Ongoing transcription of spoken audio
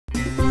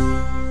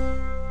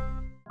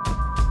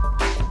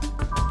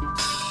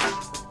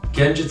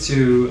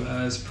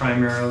Genjutsu is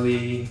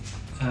primarily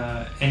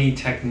any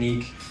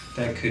technique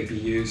that could be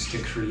used to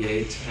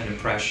create an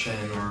impression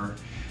or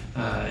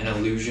an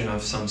illusion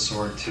of some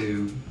sort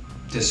to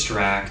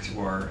distract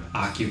or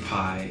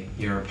occupy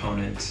your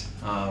opponent,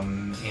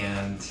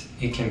 and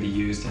it can be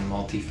used in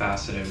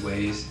multifaceted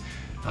ways.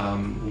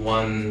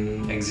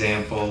 One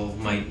example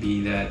might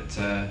be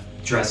that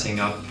dressing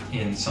up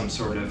in some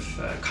sort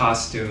of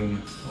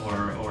costume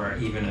or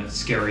even a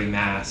scary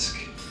mask,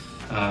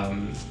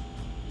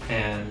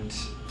 and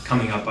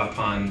coming up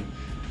upon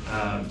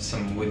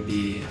some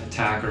would-be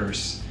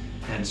attackers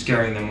and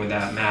scaring them with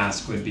that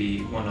mask would be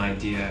one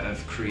idea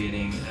of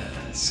creating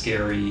a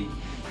scary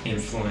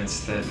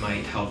influence that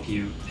might help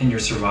you in your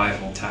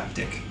survival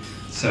tactic.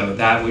 So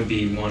that would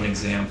be one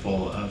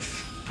example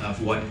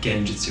of what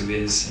Genjutsu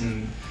is,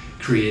 in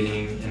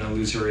creating an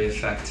illusory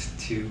effect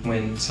to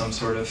win some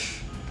sort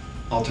of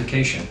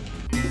altercation.